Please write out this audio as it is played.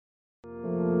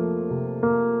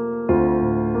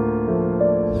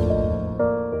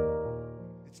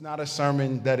not a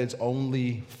sermon that is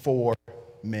only for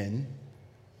men,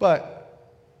 but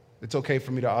it's okay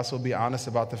for me to also be honest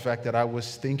about the fact that I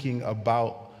was thinking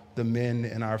about the men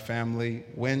in our family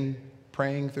when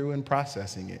praying through and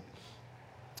processing it.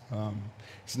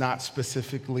 It's not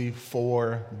specifically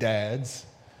for dads.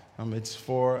 It's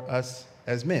for us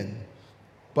as men.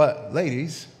 But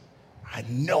ladies, I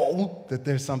know that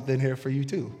there's something here for you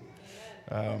too.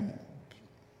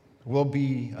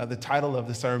 The title of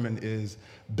the sermon is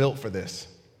Built for This.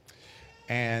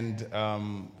 And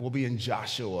we'll be in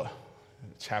Joshua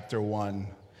chapter 1,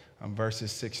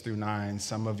 verses 6 through 9.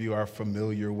 Some of you are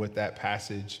familiar with that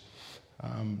passage.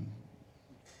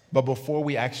 But before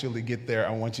we actually get there,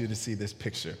 I want you to see this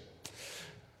picture.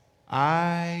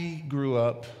 I grew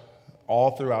up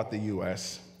all throughout the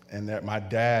U.S., and that my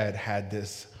dad had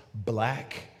this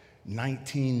black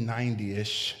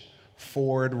 1990-ish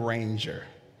Ford Ranger.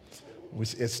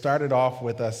 It started off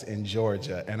with us in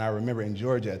Georgia, and I remember in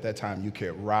Georgia at that time you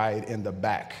could ride in the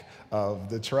back of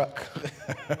the truck.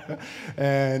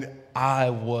 And I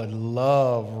would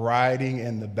love riding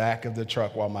in the back of the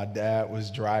truck while my dad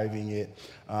was driving it.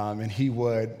 And he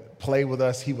would play with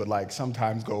us. He would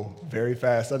sometimes go very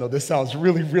fast. I know this sounds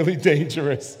really, really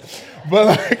dangerous,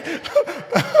 but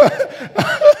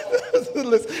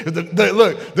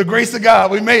look, the grace of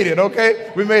God, we made it,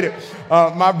 okay? We made it.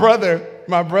 My brother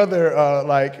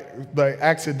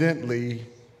accidentally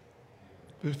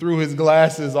threw his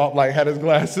glasses off, had his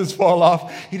glasses fall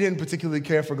off. He didn't particularly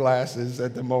care for glasses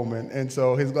at the moment, and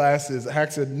so his glasses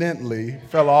accidentally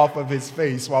fell off of his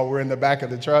face while we're in the back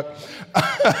of the truck.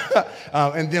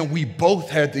 And then we both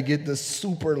had to get the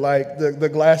super, the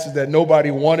glasses that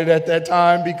nobody wanted at that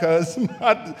time, because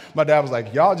my dad was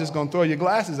like, y'all just gonna throw your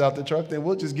glasses out the truck, then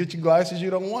we'll just get you glasses you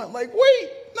don't want. Wait,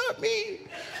 not me.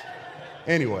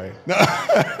 Anyway.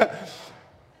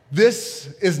 This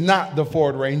is not the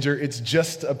Ford Ranger. It's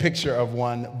just a picture of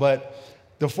one. But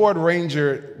the Ford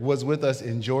Ranger was with us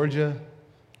in Georgia,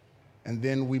 and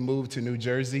then we moved to New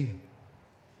Jersey.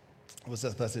 It was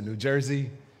with us in New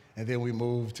Jersey, and then we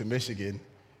moved to Michigan,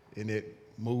 and it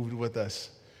moved with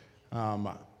us.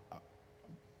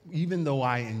 Even though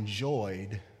I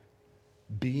enjoyed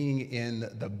being in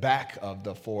the back of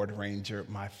the Ford Ranger,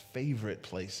 my favorite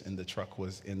place in the truck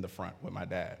was in the front with my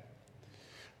dad.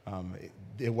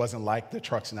 It wasn't like the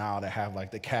trucks now that have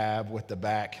the cab with the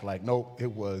back. Nope,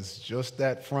 it was just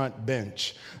that front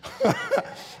bench.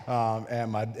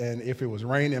 And if it was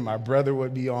raining, my brother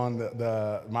would be on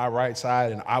my right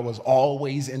side, and I was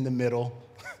always in the middle.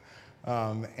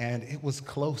 And it was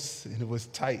close and it was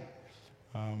tight.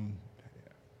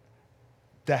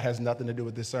 That has nothing to do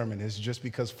with this sermon. It's just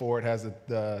because Ford has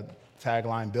the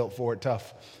tagline, "Built for it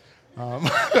tough."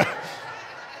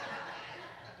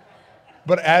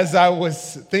 But as I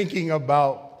was thinking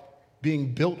about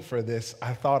being built for this,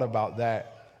 I thought about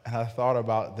that, and I thought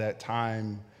about that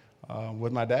time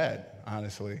with my dad,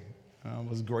 honestly. I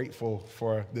was grateful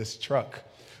for this truck.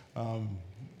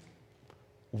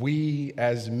 We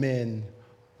as men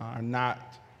are not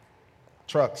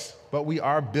trucks, but we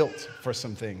are built for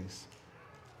some things.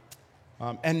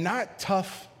 And not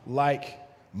tough like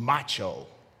macho,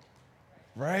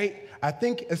 right? I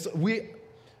think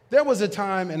there was a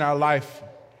time in our life,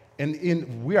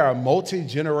 and we are a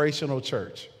multi-generational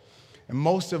church. And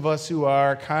most of us who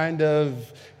are kind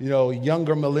of,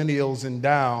 younger millennials and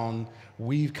down,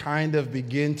 we've kind of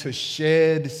begin to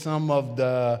shed some of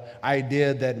the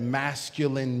idea that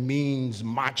masculine means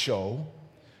macho,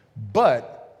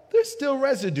 but there's still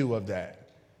residue of that.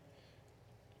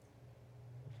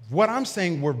 What I'm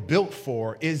saying we're built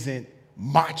for isn't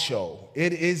macho.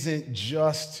 It isn't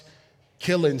just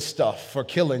killing stuff for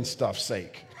killing stuff's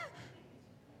sake.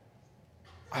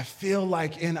 I feel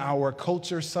like in our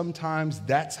culture, sometimes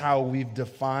that's how we've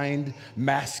defined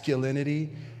masculinity.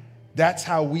 That's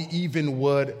how we even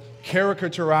would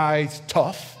caricaturize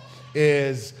tough,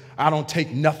 is I don't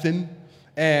take nothing,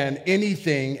 and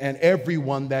anything and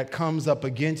everyone that comes up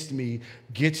against me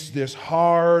gets this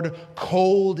hard,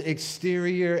 cold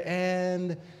exterior.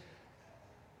 And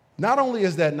not only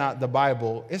is that not the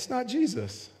Bible, it's not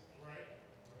Jesus.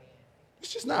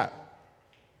 It's just not.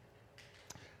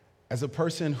 As a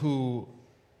person who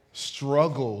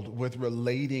struggled with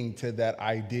relating to that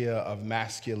idea of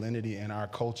masculinity in our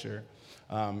culture,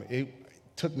 it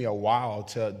took me a while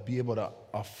to be able to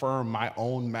affirm my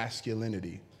own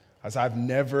masculinity. As I've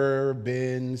never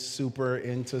been super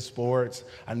into sports.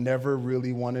 I never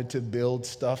really wanted to build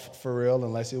stuff for real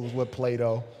unless it was with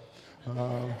Play-Doh.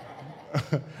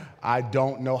 I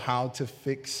don't know how to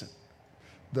fix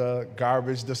the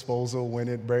garbage disposal when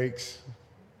it breaks.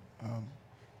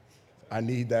 I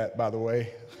need that, by the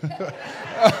way.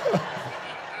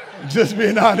 Just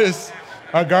being honest,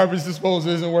 our garbage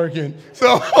disposal isn't working.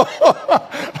 So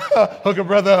hook a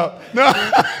brother up. No.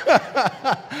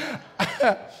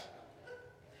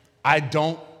 I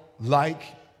don't like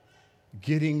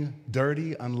getting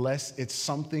dirty unless it's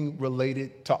something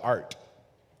related to art.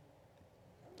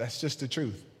 That's just the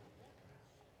truth.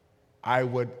 I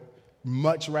would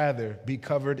much rather be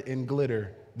covered in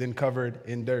glitter than covered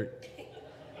in dirt.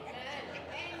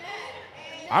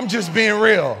 I'm just being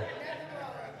real.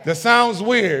 That sounds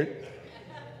weird.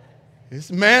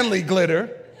 It's manly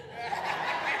glitter.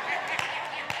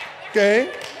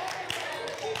 Okay?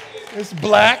 It's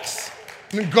blacks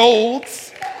and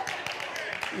golds,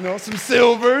 some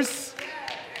silvers.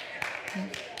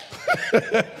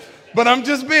 But I'm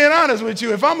just being honest with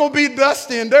you. If I'm going to be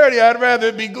dusty and dirty, I'd rather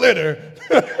it be glitter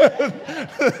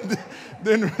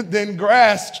than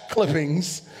grass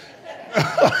clippings.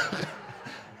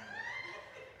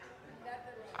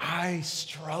 I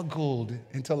struggled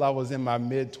until I was in my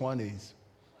mid-20s.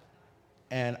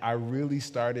 And I really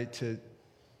started to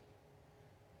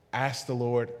ask the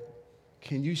Lord,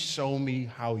 can you show me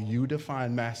how you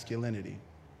define masculinity?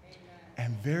 Amen.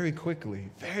 And very quickly,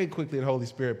 the Holy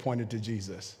Spirit pointed to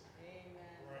Jesus. Amen.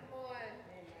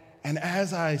 And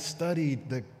as I studied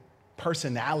the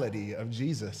personality of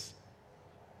Jesus,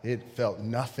 it felt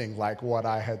nothing like what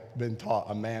I had been taught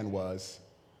a man was.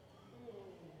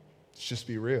 Let's just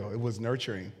be real. It was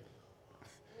nurturing.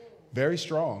 Very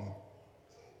strong.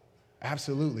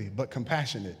 Absolutely. But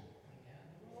compassionate.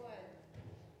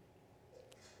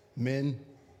 Men,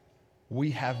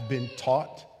 we have been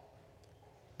taught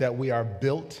that we are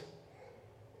built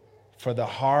for the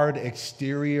hard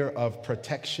exterior of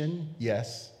protection.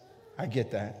 Yes, I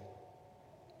get that.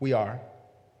 We are.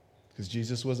 Because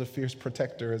Jesus was a fierce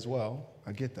protector as well.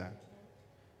 I get that.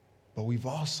 But we've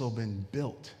also been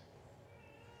built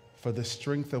for the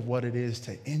strength of what it is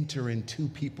to enter into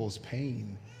people's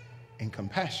pain and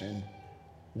compassion,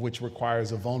 which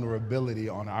requires a vulnerability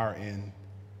on our end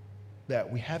that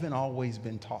we haven't always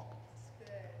been taught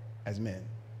as men.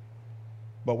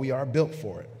 But we are built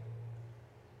for it.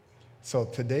 So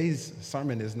today's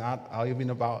sermon is not even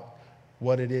about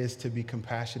what it is to be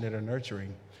compassionate or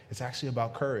nurturing. It's actually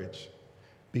about courage.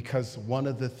 Because one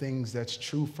of the things that's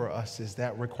true for us is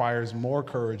that requires more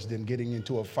courage than getting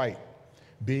into a fight.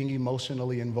 Being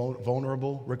emotionally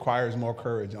vulnerable requires more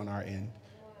courage on our end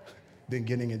than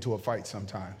getting into a fight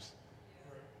sometimes.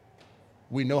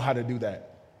 We know how to do that.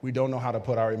 We don't know how to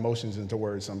put our emotions into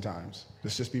words sometimes.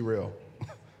 Let's just be real.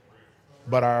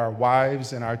 But our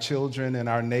wives and our children and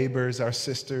our neighbors, our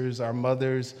sisters, our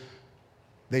mothers,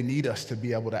 they need us to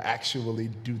be able to actually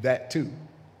do that too.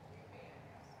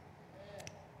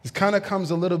 This kind of comes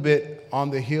a little bit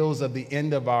on the heels of the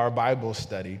end of our Bible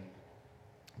study.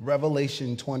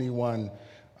 Revelation 21,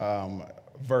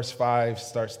 verse 5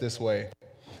 starts this way.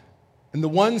 And the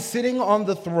one sitting on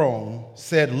the throne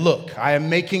said, "Look, I am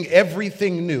making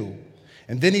everything new."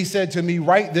 And then he said to me,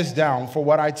 "Write this down, for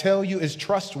what I tell you is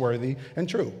trustworthy and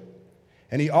true."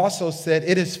 And he also said,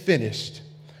 "It is finished.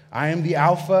 I am the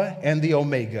Alpha and the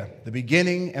Omega, the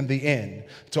beginning and the end.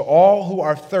 To all who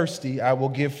are thirsty, I will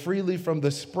give freely from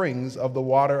the springs of the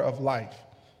water of life.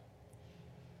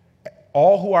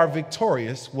 All who are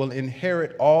victorious will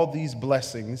inherit all these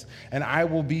blessings, and I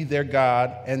will be their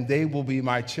God, and they will be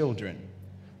my children.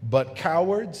 But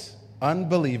cowards,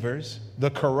 unbelievers, the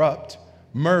corrupt,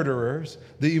 murderers,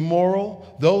 the immoral,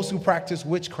 those who practice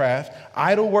witchcraft,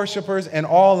 idol worshipers, and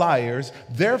all liars,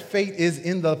 their fate is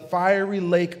in the fiery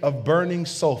lake of burning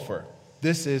sulfur.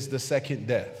 This is the second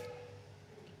death."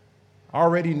 I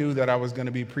already knew that I was going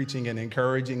to be preaching an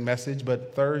encouraging message,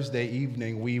 but Thursday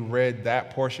evening we read that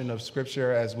portion of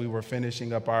Scripture as we were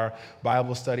finishing up our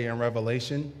Bible study in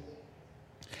Revelation,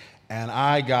 and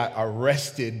I got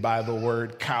arrested by the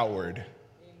word coward.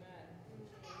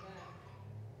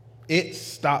 It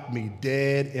stopped me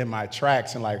dead in my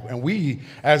tracks, and we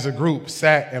as a group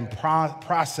sat and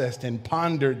processed and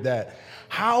pondered that.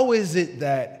 How is it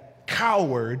that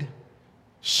coward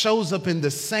shows up in the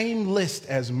same list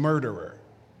as murderer?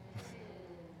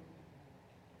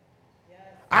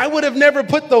 I would have never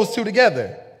put those two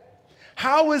together.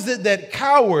 How is it that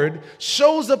coward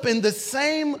shows up in the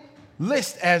same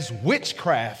list as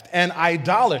witchcraft and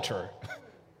idolater?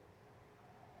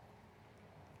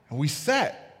 And we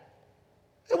sat.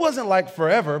 It wasn't like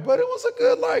forever, but it was a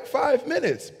good 5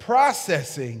 minutes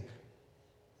processing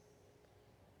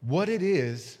what it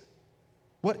is,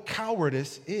 what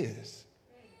cowardice is.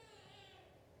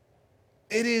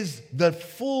 It is the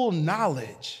full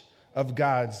knowledge of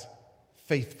God's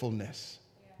faithfulness,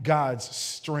 God's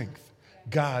strength,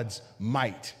 God's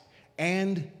might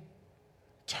and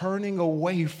turning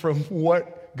away from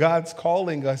what God's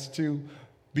calling us to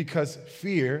because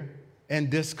fear and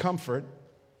discomfort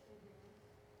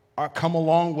come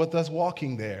along with us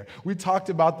walking there. We talked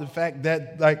about the fact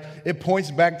that it points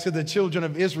back to the children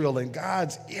of Israel and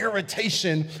God's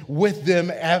irritation with them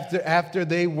after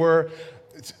they were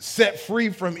set free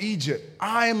from Egypt.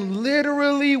 I'm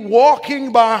literally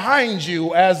walking behind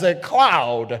you as a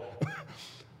cloud.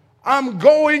 I'm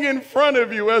going in front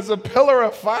of you as a pillar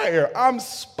of fire. I'm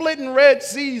splitting Red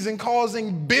Seas and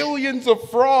causing billions of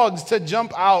frogs to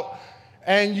jump out,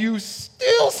 and you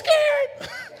still scared?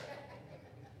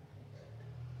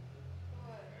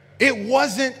 It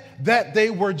wasn't that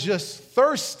they were just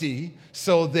thirsty,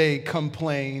 so they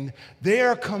complained.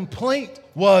 Their complaint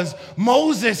was,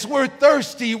 Moses, we're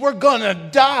thirsty. We're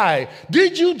gonna die.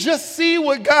 Did you just see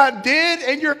what God did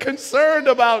and you're concerned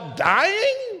about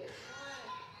dying?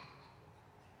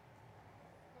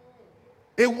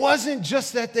 It wasn't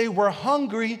just that they were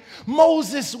hungry.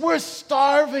 Moses, we're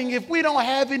starving. If we don't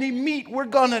have any meat, we're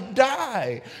gonna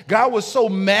die. God was so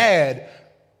mad.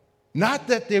 Not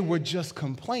that they were just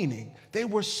complaining. He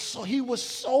was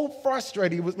so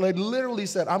frustrated. He was literally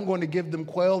said, I'm going to give them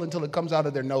quail until it comes out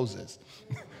of their noses.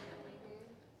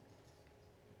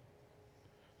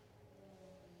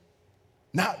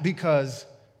 Not because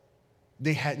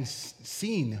they hadn't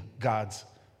seen God's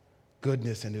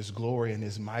goodness and his glory and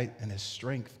his might and his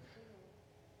strength,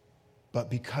 but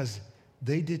because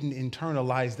they didn't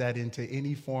internalize that into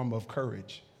any form of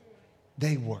courage.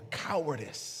 They were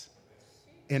cowardice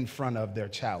in front of their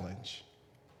challenge.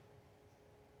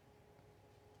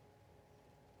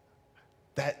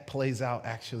 That plays out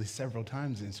actually several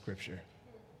times in Scripture.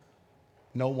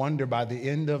 No wonder by the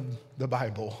end of the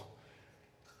Bible,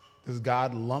 does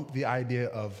God lump the idea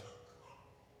of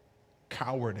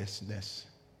cowardice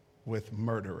with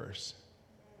murderers.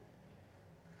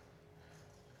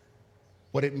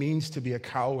 What it means to be a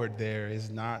coward there is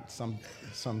not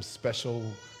some special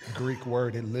Greek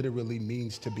word. It literally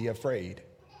means to be afraid.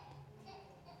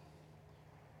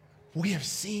 We have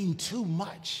seen too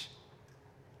much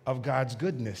of God's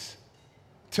goodness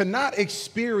to not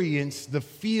experience the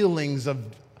feelings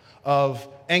of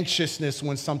anxiousness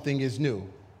when something is new.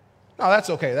 No, that's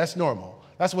okay. That's normal.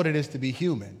 That's what it is to be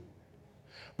human.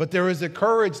 But there is a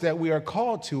courage that we are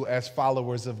called to as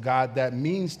followers of God that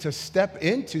means to step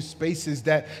into spaces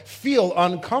that feel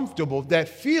uncomfortable, that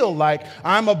feel like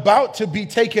I'm about to be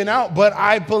taken out, but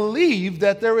I believe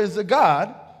that there is a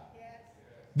God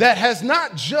that has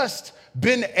not just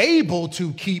been able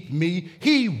to keep me,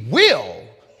 he will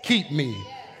keep me.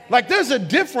 Like there's a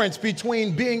difference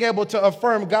between being able to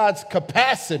affirm God's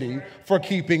capacity for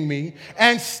keeping me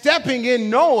and stepping in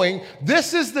knowing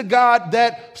this is the God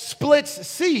that splits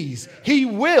seas. He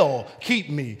will keep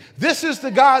me. This is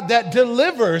the God that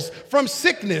delivers from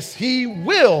sickness. He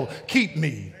will keep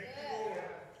me.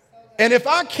 And if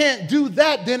I can't do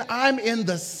that, then I'm in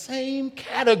the same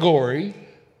category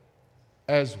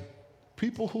as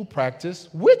people who practice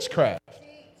witchcraft.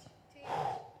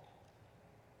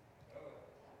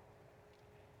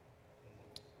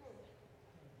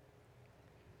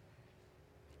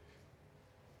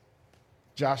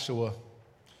 Joshua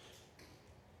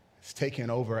is taken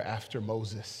over after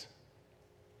Moses.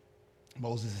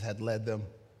 Moses had led them.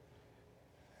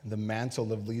 The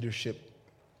mantle of leadership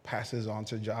passes on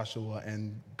to Joshua,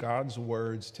 and God's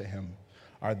words to him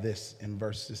are this in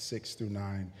verses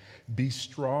 6-9. Be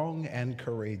strong and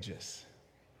courageous,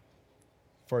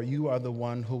 for you are the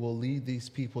one who will lead these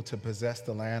people to possess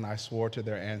the land I swore to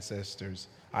their ancestors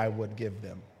I would give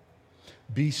them.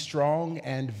 Be strong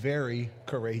and very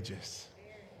courageous.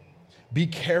 Be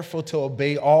careful to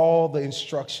obey all the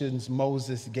instructions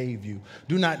Moses gave you.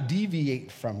 Do not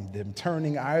deviate from them,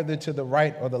 turning either to the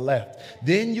right or the left.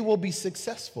 Then you will be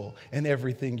successful in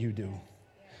everything you do.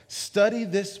 Study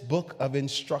this book of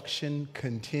instruction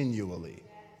continually.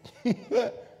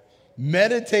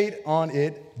 Meditate on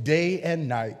it day and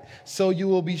night, so you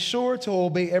will be sure to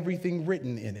obey everything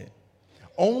written in it.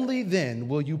 Only then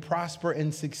will you prosper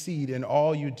and succeed in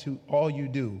all you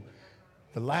do.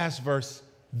 The last verse,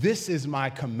 this is my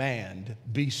command.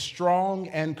 Be strong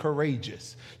and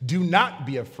courageous. Do not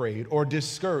be afraid or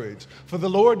discouraged, for the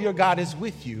Lord your God is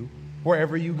with you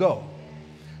wherever you go.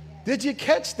 Did you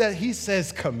catch that he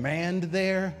says command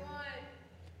there?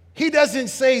 He doesn't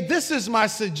say, this is my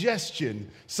suggestion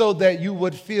so that you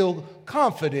would feel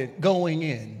confident going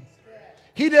in.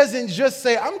 He doesn't just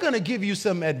say, I'm going to give you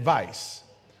some advice.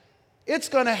 It's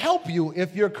going to help you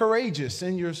if you're courageous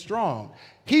and you're strong.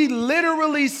 He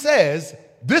literally says,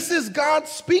 this is God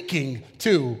speaking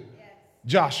to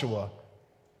Joshua.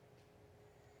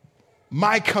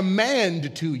 My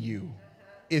command to you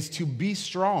is to be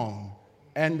strong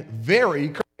and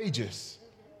very courageous.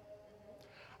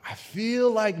 I feel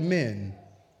like men,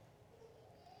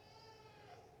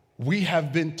 we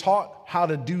have been taught how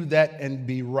to do that and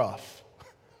be rough.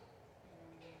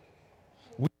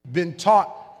 We've been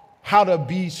taught how to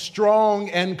be strong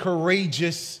and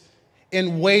courageous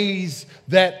in ways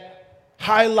that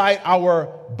highlight our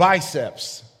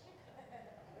biceps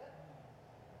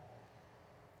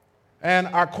and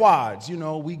our quads. You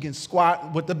know, we can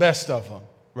squat with the best of them,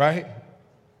 right?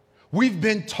 We've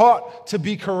been taught to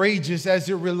be courageous as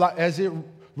it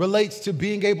relates to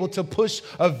being able to push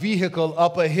a vehicle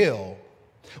up a hill.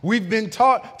 We've been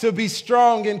taught to be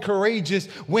strong and courageous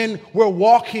when we're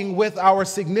walking with our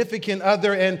significant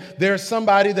other and there's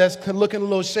somebody that's looking a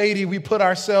little shady. We put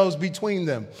ourselves between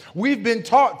them. We've been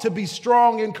taught to be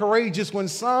strong and courageous when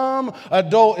some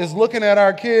adult is looking at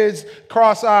our kids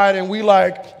cross-eyed and we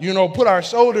put our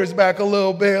shoulders back a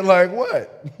little bit like,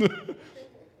 what?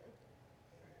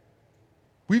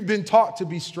 We've been taught to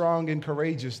be strong and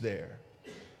courageous there.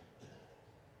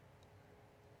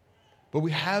 But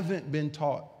we haven't been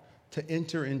taught to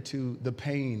enter into the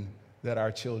pain that our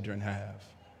children have.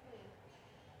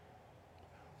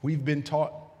 We've been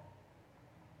taught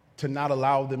to not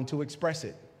allow them to express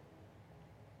it.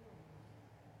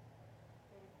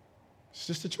 It's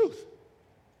just the truth.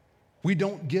 We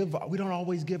don't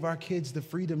always give our kids the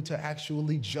freedom to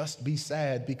actually just be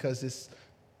sad because it's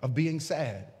of being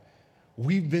sad.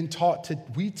 We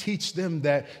teach them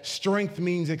that strength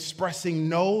means expressing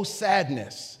no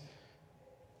sadness.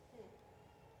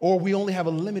 Or we only have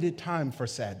a limited time for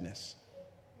sadness.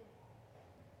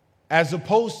 As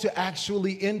opposed to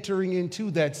actually entering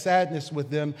into that sadness with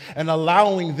them and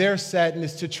allowing their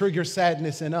sadness to trigger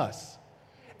sadness in us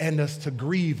and us to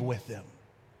grieve with them.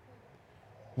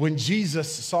 When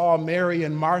Jesus saw Mary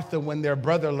and Martha when their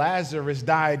brother Lazarus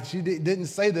died, she didn't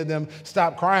say to them,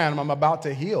 stop crying, I'm about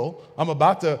to heal. I'm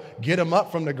about to get him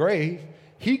up from the grave.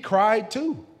 He cried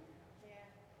too.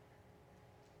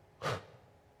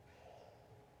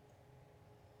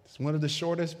 It's one of the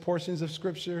shortest portions of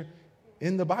scripture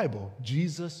in the Bible.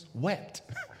 Jesus wept.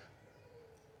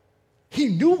 He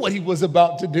knew what he was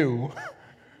about to do.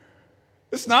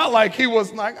 It's not like he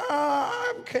was like,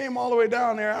 I came all the way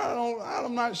down there.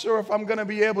 I'm not sure if I'm going to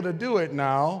be able to do it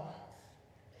now.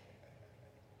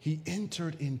 He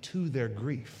entered into their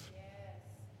grief.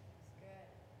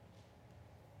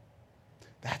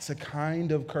 That's a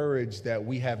kind of courage that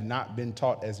we have not been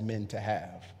taught as men to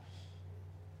have.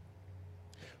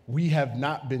 We have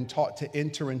not been taught to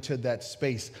enter into that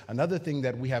space. Another thing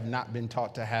that we have not been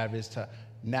taught to have is to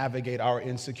navigate our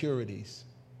insecurities.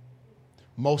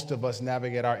 Most of us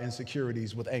navigate our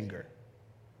insecurities with anger.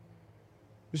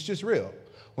 It's just real.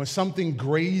 When something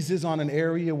grazes on an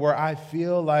area where I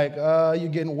feel like you're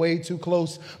getting way too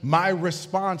close, my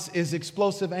response is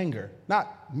explosive anger.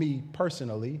 Not me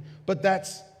personally, but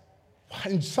that's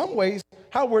in some ways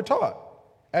how we're taught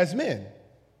as men.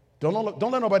 Don't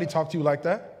let nobody talk to you like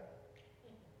that.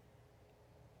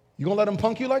 You gonna let them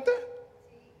punk you like that?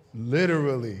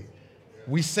 Literally.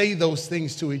 We say those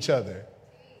things to each other.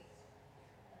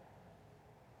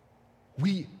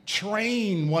 We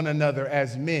train one another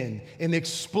as men in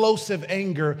explosive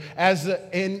anger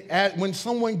when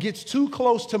someone gets too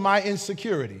close to my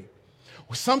insecurity.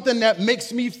 Something that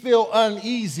makes me feel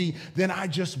uneasy, then I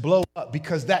just blow up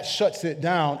because that shuts it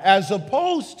down, as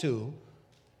opposed to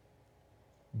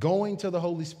going to the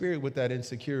Holy Spirit with that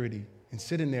insecurity and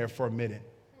sitting there for a minute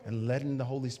and letting the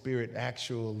Holy Spirit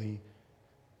actually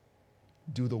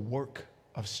do the work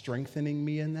of strengthening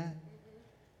me in that.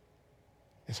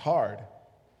 It's hard.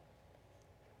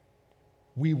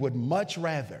 We would much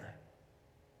rather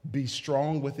be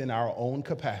strong within our own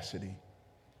capacity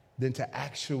than to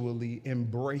actually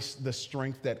embrace the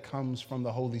strength that comes from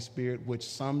the Holy Spirit, which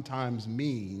sometimes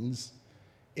means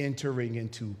entering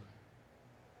into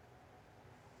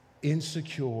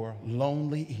insecure,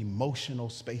 lonely, emotional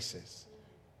spaces.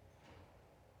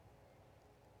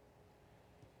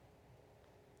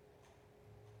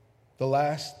 The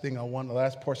last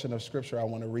portion of scripture I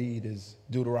want to read is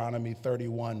Deuteronomy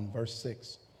 31, verse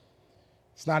 6.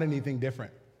 It's not anything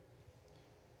different.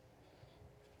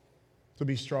 To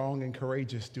be strong and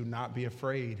courageous, do not be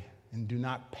afraid and do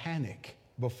not panic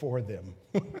before them.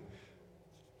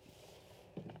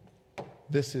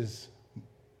 This is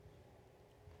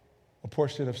a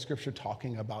portion of scripture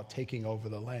talking about taking over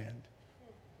the land.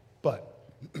 But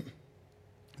it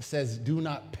says, do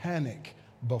not panic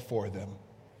before them.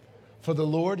 For the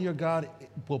Lord your God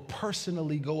will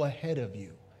personally go ahead of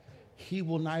you. He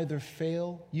will neither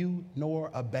fail you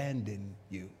nor abandon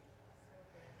you.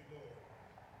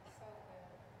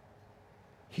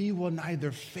 He will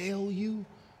neither fail you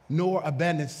nor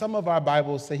abandon. Some of our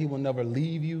Bibles say he will never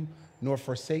leave you nor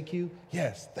forsake you.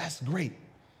 Yes, that's great.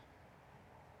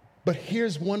 But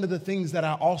here's one of the things that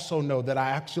I also know that I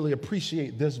actually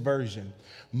appreciate this version.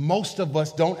 Most of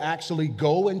us don't actually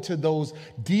go into those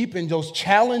deep and those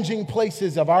challenging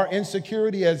places of our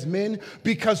insecurity as men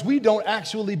because we don't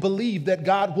actually believe that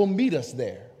God will meet us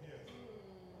there.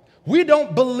 We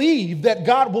don't believe that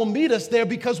God will meet us there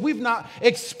because we've not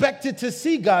expected to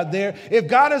see God there. If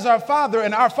God is our Father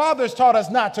and our fathers taught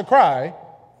us not to cry,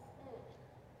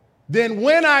 then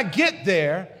when I get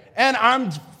there and I'm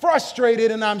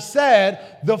frustrated and I'm sad,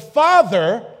 the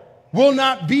Father will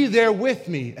not be there with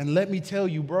me. And let me tell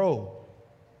you, bro,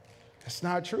 that's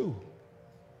not true.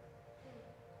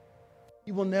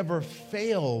 He will never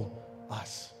fail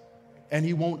us, and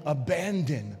he won't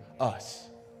abandon us.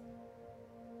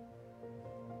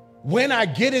 When I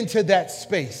get into that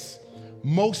space,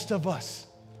 most of us,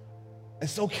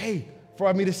 it's okay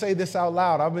for me to say this out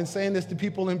loud. I've been saying this to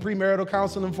people in premarital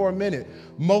counseling for a minute.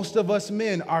 Most of us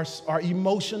men are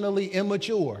emotionally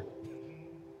immature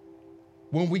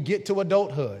when we get to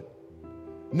adulthood.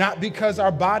 Not because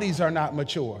our bodies are not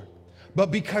mature, but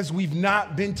because we've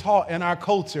not been taught in our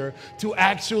culture to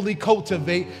actually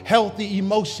cultivate healthy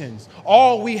emotions.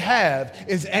 All we have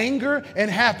is anger and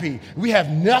happy. We have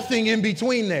nothing in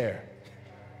between there.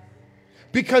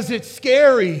 Because it's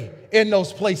scary in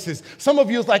those places. Some of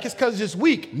you is like, it's because it's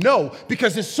weak. No,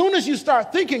 because as soon as you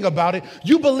start thinking about it,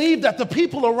 you believe that the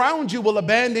people around you will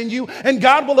abandon you and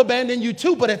God will abandon you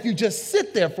too. But if you just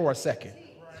sit there for a second,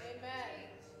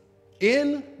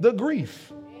 in the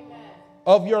grief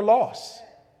of your loss,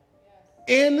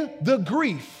 in the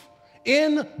grief,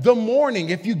 in the mourning,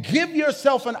 if you give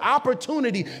yourself an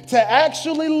opportunity to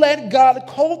actually let God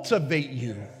cultivate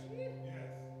you,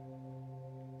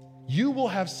 you will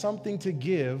have something to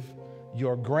give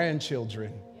your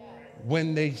grandchildren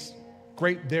when they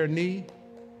scrape their knee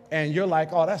and you're like,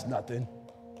 oh, that's nothing.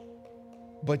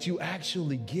 But you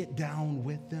actually get down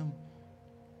with them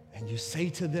and you say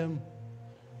to them,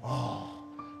 oh,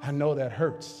 I know that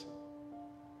hurts.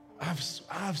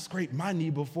 I've scraped my knee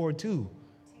before too.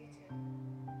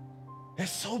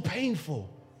 It's so painful.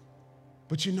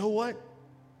 But you know what?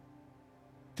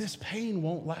 This pain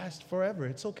won't last forever.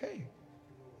 It's okay.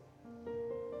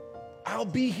 I'll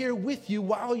be here with you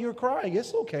while you're crying.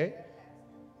 It's okay.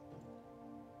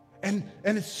 And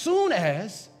as soon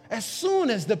as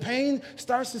the pain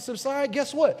starts to subside,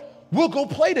 guess what? We'll go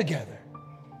play together.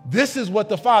 This is what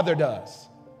the Father does.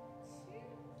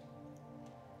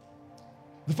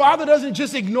 The Father doesn't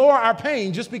just ignore our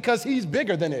pain just because he's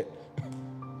bigger than it.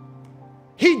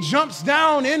 He jumps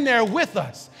down in there with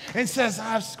us and says,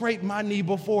 I've scraped my knee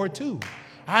before too.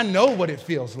 I know what it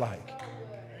feels like.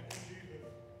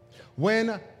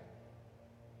 When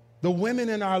the women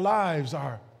in our lives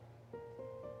are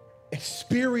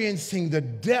experiencing the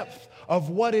depth of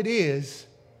what it is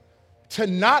to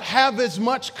not have as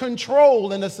much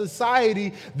control in a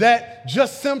society that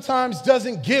just sometimes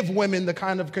doesn't give women the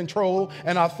kind of control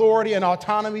and authority and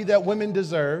autonomy that women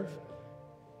deserve,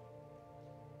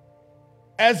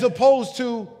 as opposed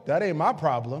to, that ain't my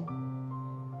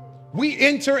problem, we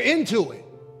enter into it.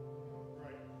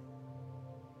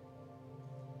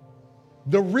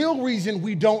 The real reason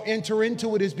we don't enter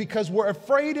into it is because we're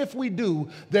afraid if we do,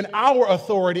 then our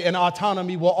authority and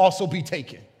autonomy will also be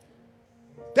taken.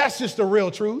 That's just the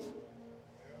real truth.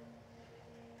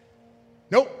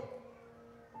 Nope.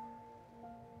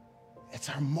 It's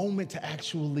our moment to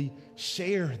actually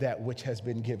share that which has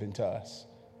been given to us.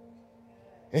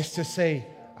 It's to say,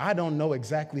 I don't know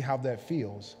exactly how that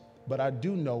feels, but I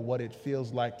do know what it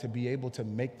feels like to be able to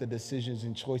make the decisions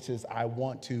and choices I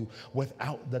want to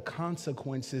without the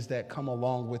consequences that come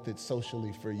along with it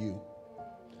socially for you.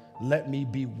 Let me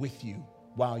be with you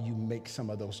while you make some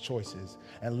of those choices,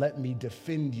 and let me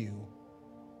defend you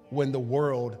when the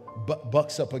world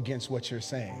bucks up against what you're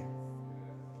saying.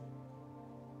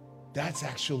 That's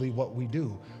actually what we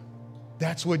do.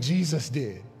 That's what Jesus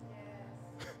did.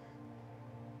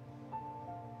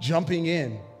 Jumping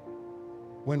in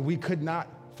when we could not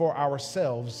for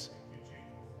ourselves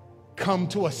come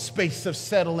to a space of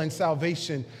settling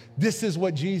salvation. This is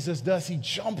what Jesus does. He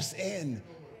jumps in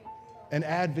and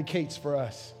advocates for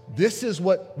us. This is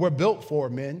what we're built for,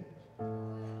 men.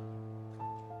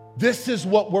 This is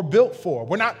what we're built for.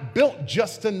 We're not built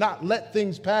just to not let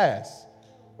things pass.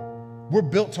 We're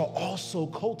built to also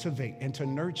cultivate and to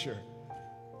nurture.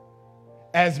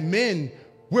 As men,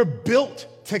 we're built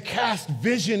to cast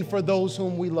vision for those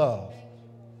whom we love.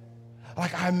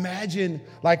 Like, I imagine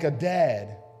like a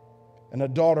dad and a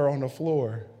daughter on the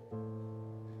floor.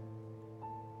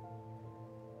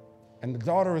 And the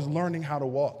daughter is learning how to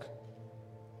walk.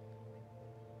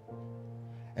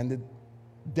 And the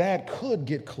dad could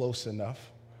get close enough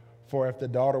for if the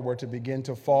daughter were to begin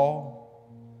to fall,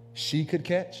 she could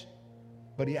catch.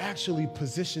 But he actually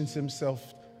positions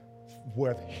himself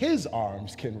where his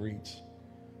arms can reach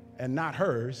and not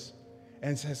hers,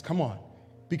 and says, come on,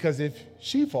 because if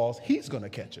she falls, he's going to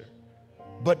catch her.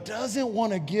 But doesn't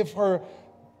want to give her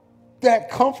that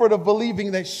comfort of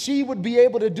believing that she would be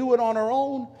able to do it on her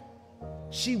own.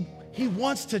 He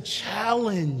wants to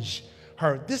challenge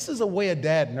her. This is a way a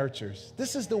dad nurtures.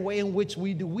 This is the way in which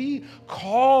we do. We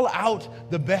call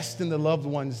out the best in the loved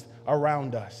ones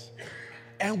around us.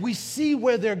 And we see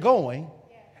where they're going,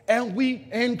 and we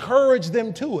encourage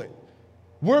them to it.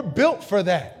 We're built for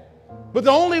that. But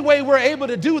the only way we're able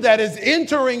to do that is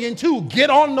entering into get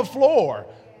on the floor.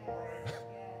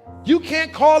 You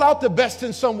can't call out the best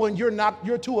in someone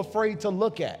you're too afraid to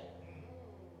look at.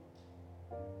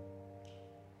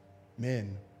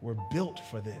 Men, we're built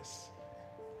for this.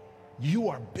 You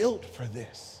are built for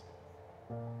this.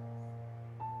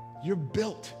 You're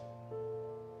built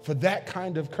for that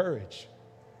kind of courage,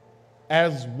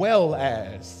 as well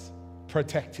as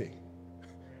protecting,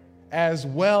 as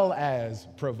well as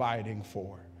providing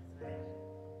for.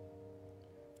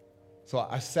 So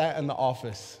I sat in the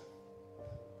office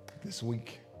this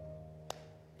week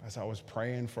as I was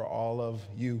praying for all of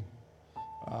you.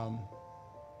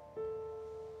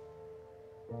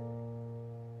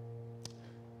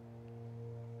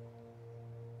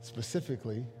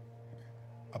 Specifically,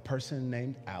 a person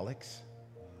named Alex,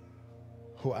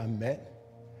 who I met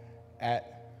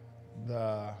at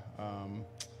the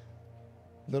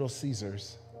Little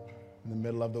Caesars in the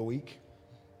middle of the week,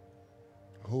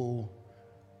 who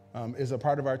is a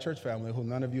part of our church family, who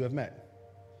none of you have met.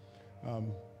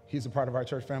 He's a part of our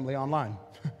church family online.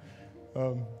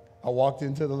 I walked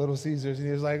into the Little Caesars and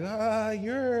he was like,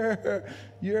 you're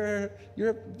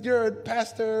a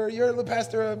pastor, you're the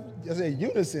pastor of, I said,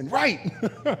 Unison, right.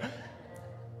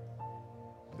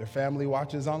 Their family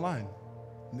watches online.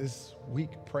 This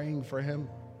week praying for him,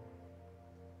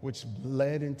 which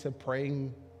led into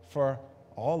praying for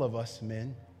all of us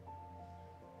men,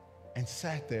 and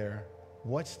sat there,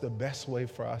 what's the best way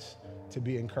for us to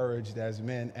be encouraged as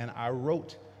men? And I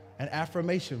wrote an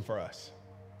affirmation for us.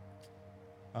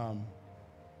 And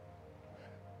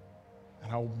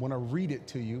I want to read it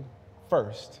to you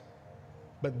first,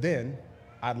 but then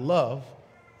I'd love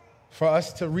for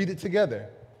us to read it together.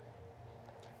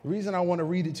 The reason I want to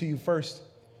read it to you first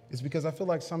is because I feel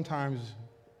like sometimes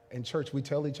in church we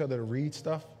tell each other to read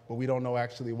stuff, but we don't know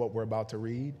actually what we're about to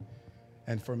read.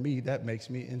 And for me, that makes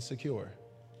me insecure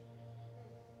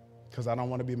because I don't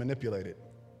want to be manipulated.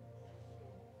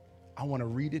 I want to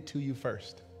read it to you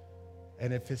first.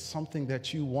 And if it's something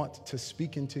that you want to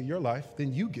speak into your life,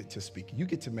 then you get to speak. You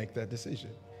get to make that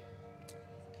decision. It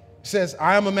says,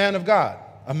 I am a man of God,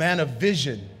 a man of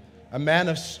vision, a man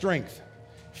of strength.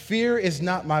 Fear is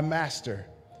not my master.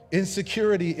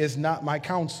 Insecurity is not my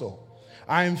counsel.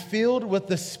 I am filled with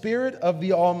the Spirit of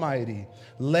the Almighty,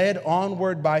 led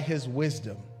onward by his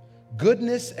wisdom.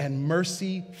 Goodness and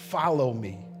mercy follow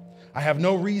me. I have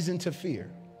no reason to fear.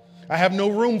 I have no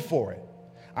room for it.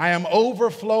 I am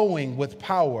overflowing with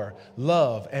power,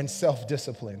 love, and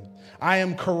self-discipline. I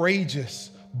am courageous,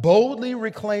 boldly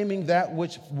reclaiming that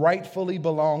which rightfully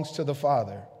belongs to the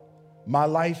Father. My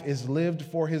life is lived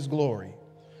for his glory.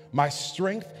 My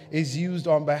strength is used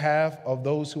on behalf of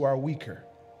those who are weaker.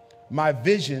 My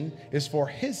vision is for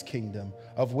his kingdom,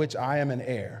 of which I am an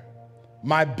heir.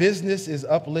 My business is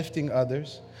uplifting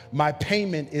others. My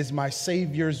payment is my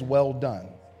Savior's well done.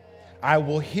 I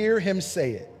will hear him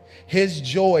say it. His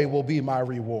joy will be my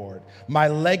reward. My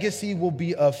legacy will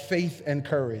be of faith and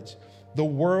courage. The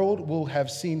world will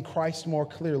have seen Christ more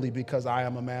clearly because I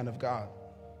am a man of God.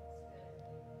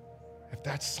 If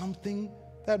that's something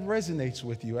that resonates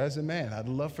with you as a man, I'd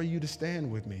love for you to stand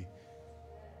with me.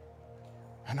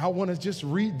 And I want to just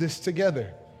read this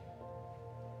together.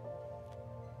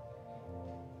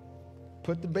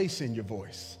 Put the bass in your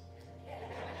voice.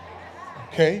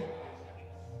 Okay?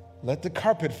 Let the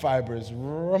carpet fibers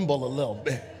rumble a little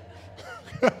bit.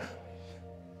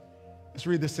 Let's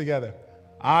read this together.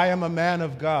 I am a man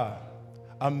of God,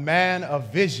 a man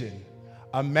of vision,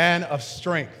 a man of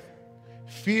strength.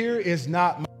 Fear is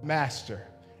not my master.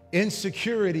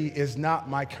 Insecurity is not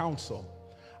my counsel.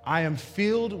 I am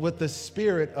filled with the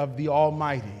Spirit of the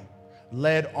Almighty,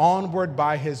 led onward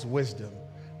by his wisdom.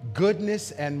 Goodness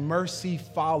and mercy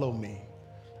follow me.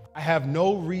 I have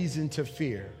no reason to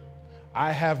fear.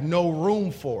 I have no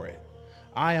room for it.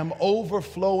 I am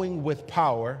overflowing with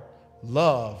power,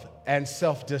 love, and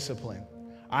self-discipline.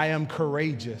 I am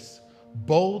courageous,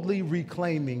 boldly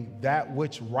reclaiming that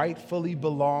which rightfully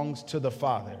belongs to the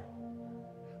Father.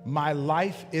 My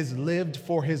life is lived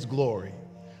for his glory.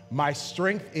 My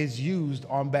strength is used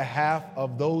on behalf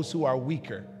of those who are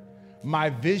weaker. My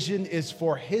vision is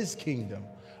for his kingdom,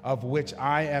 of which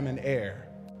I am an heir.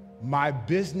 My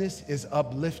business is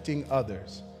uplifting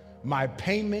others. My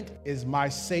payment is my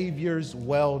Savior's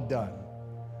well done.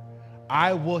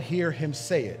 I will hear him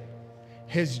say it.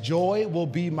 His joy will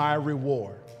be my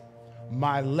reward.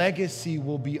 My legacy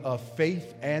will be of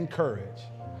faith and courage.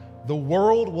 The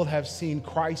world will have seen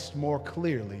Christ more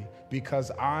clearly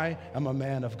because I am a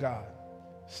man of God.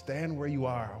 Stand where you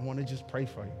are. I want to just pray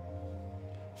for you.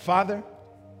 Father,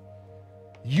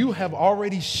 you have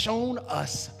already shown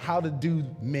us how to do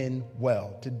men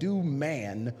well, to do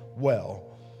man well.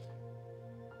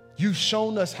 You've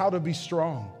shown us how to be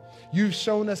strong. You've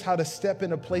shown us how to step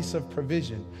in a place of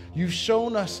provision. You've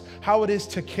shown us how it is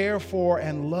to care for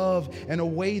and love in a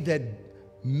way that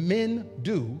men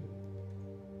do,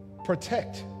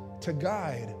 protect, to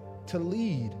guide, to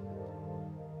lead.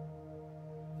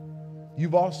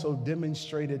 You've also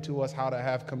demonstrated to us how to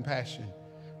have compassion,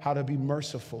 how to be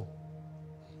merciful.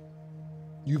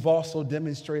 You've also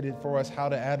demonstrated for us how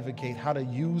to advocate, how to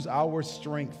use our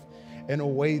strength in a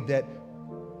way that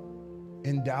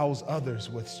endows others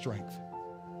with strength.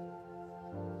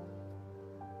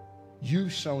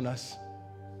 You've shown us,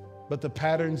 but the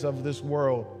patterns of this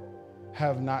world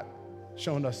have not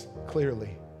shown us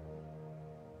clearly.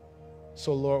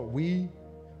 So, Lord, we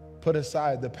put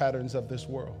aside the patterns of this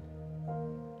world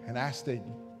and ask that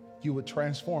you would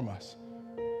transform us,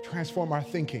 transform our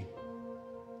thinking.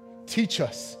 Teach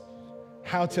us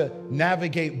how to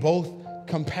navigate both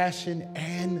compassion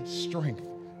and strength.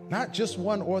 Not just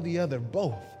one or the other,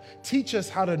 both. Teach us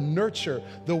how to nurture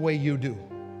the way you do.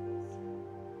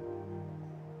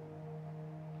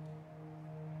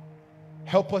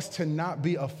 Help us to not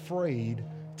be afraid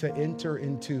to enter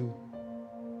into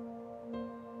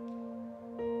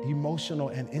emotional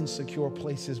and insecure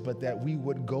places, but that we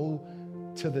would go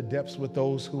to the depths with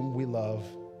those whom we love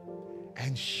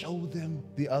and show them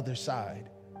the other side.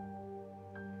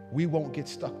 We won't get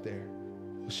stuck there.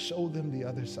 We'll show them the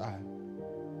other side.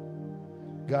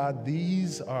 God,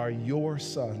 these are your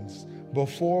sons.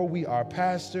 Before we are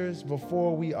pastors,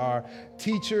 before we are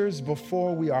teachers,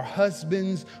 before we are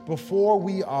husbands, before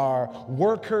we are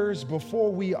workers,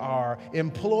 before we are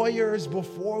employers,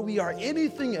 before we are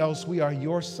anything else, we are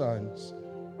your sons.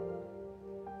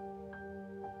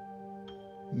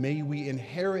 May we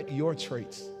inherit your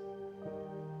traits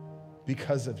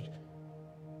because of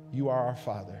you are our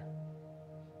Father.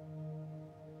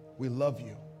 We love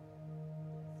you.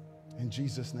 In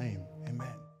Jesus' name,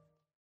 amen.